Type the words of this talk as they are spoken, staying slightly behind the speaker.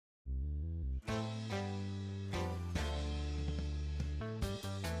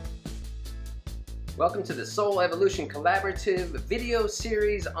Welcome to the Soul Evolution Collaborative video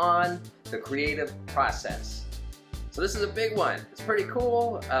series on the creative process. So this is a big one. It's pretty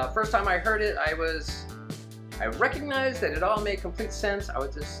cool. First time I heard it, I recognized that it all made complete sense. I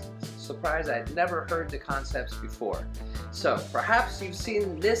was just surprised I had never heard the concepts before. So perhaps you've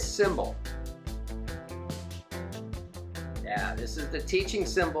seen this symbol. Yeah, this is the teaching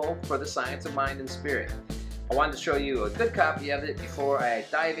symbol for the science of mind and spirit. I wanted to show you a good copy of it before I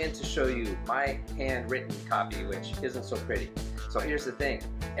dive in to show you my handwritten copy, which isn't so pretty. So here's the thing.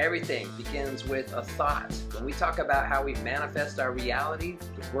 Everything begins with a thought. When we talk about how we manifest our reality,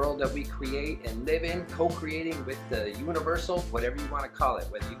 the world that we create and live in, co-creating with the universal, whatever you want to call it,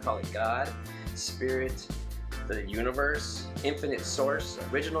 whether you call it God, spirit, the universe, infinite source,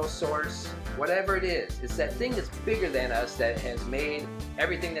 original source, whatever it is, it's that thing that's bigger than us that has made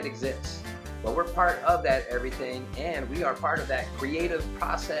everything that exists. Well, we're part of that everything, and we are part of that creative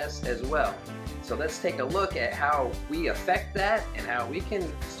process as well. So let's take a look at how we affect that and how we can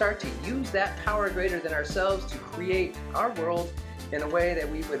start to use that power greater than ourselves to create our world in a way that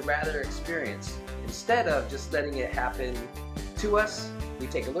we would rather experience. Instead of just letting it happen to us, we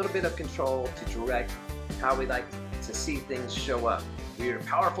take a little bit of control to direct how we like to see things show up. We are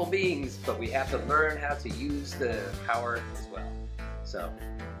powerful beings, but we have to learn how to use the power as well. So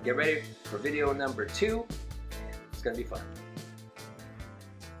get ready for video number 2. It's going to be fun.